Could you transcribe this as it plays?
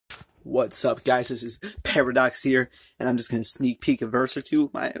What's up, guys? This is Paradox here, and I'm just gonna sneak peek a verse or two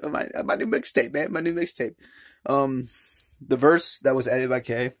of my new mixtape, man. My new mixtape. The verse that was edited by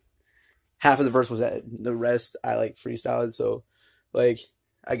K, half of the verse was edited. The rest I like freestyled. So, like,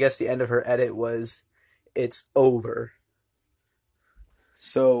 I guess the end of her edit was, "It's over."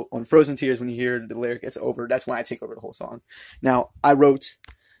 So on Frozen Tears, when you hear the lyric "It's over," that's when I take over the whole song. Now I wrote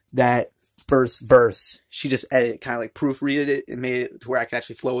that first verse. She just edited, kind of like proofreaded it and made it to where I can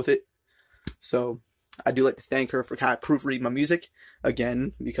actually flow with it. So I do like to thank her for kind of proofreading my music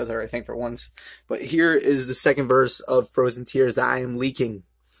again, because I already thanked her once. But here is the second verse of Frozen Tears that I am leaking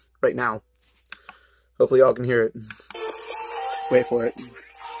right now. Hopefully y'all can hear it. Wait for it.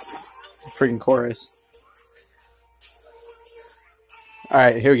 Freaking chorus.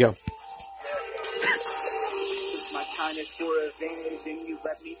 Alright, here we go. My kindness for advantage, and you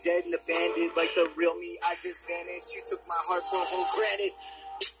left me dead and abandoned. Like the real me, I just vanished. You took my heart for whole granted.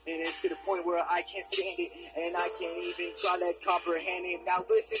 And it's to the point where I can't stand it, and I can't even try to comprehend it. Now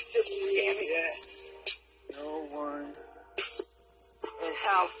listen to me, damn it. Yeah. No one, and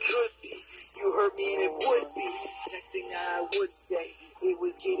how could be? You hurt me and it would be. Next thing I would say, it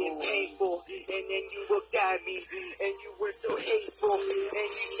was getting painful. And then you looked at me, and you were so hateful. And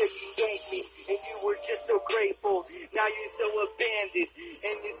you said you thanked me, and you were just so grateful. Now you're so abandoned,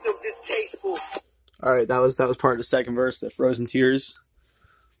 and you're so distasteful. Alright, that was part of the second verse, the Frozen Tears,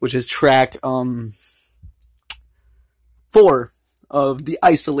 which is track 4 of the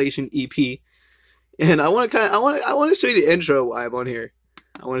Isolation EP. And I want to show you the intro while I'm on here.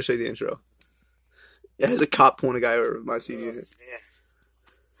 I want to show you the intro. It has a cop pulling a guy over my CD. Man,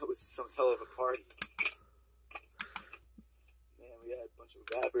 that was some hell of a party. Man, we had a bunch of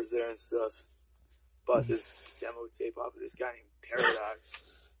rappers there and stuff. Bought this demo tape off of this guy named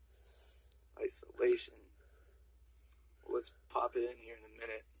Paradox. Isolation. Well, let's pop it in here in a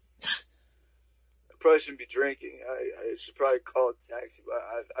minute. I probably shouldn't be drinking. I should probably call a taxi, but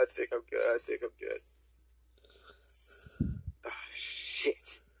I think I'm good. I think I'm good. Oh,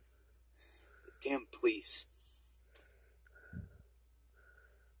 shit. The damn police.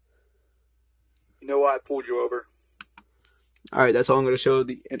 You know why I pulled you over? Alright, that's all I'm going to show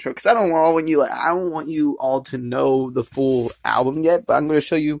the intro, because I don't want you all to know the full album yet, but I'm going to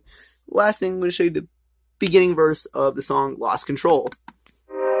show you, last thing, I'm going to show you the beginning verse of the song Lost Control.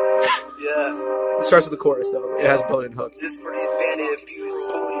 Yeah. It starts with the chorus, though. It has a built-in hook. This is for the abandoned, abused,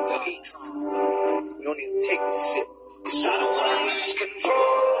 bullied, dummy. You don't need to take this shit. Cause I don't wanna lose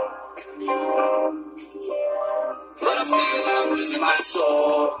control. But I feel I'm losing my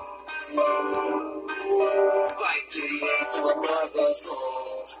soul. Fight to the end so my blood runs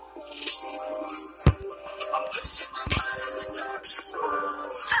cold. I'm losing my mind in the darkest cold.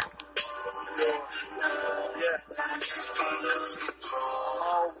 Yeah, I just can't lose control.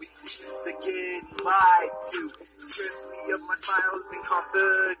 Always used to get lied to. Strip me of my smiles and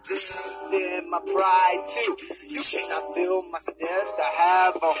confidence and my pride too. You cannot feel my steps. I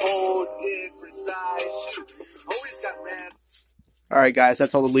have a whole different size shoe. Always got left. Alright, guys,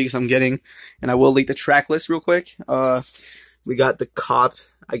 that's all the leaks I'm getting. And I will leak the track list real quick. We got the cop,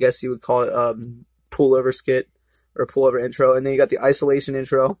 I guess you would call it, pullover skit or pullover intro. And then you got the Isolation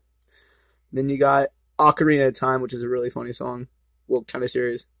intro. Then you got Ocarina of Time, which is a really funny song. Well, kind of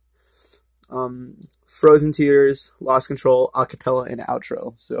serious. Frozen Tears, Lost Control, acapella, and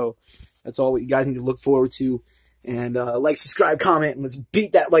outro. So that's all what you guys need to look forward to. And like, subscribe, comment, and let's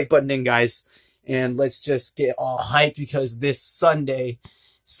beat that like button in, guys. And let's just get all hyped, because this Sunday.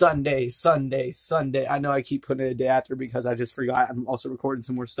 I know I keep putting it a day after because I just forgot. I'm also recording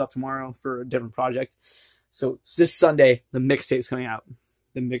some more stuff tomorrow for a different project. So this Sunday, the mixtape's coming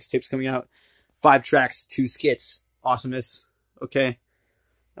out. 5 tracks, 2 skits. Awesomeness. Okay.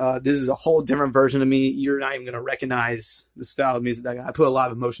 This is a whole different version of me. You're not even going to recognize the style of music that I put a lot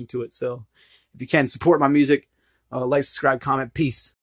of emotion to it. So if you can, support my music. Like, subscribe, comment. Peace.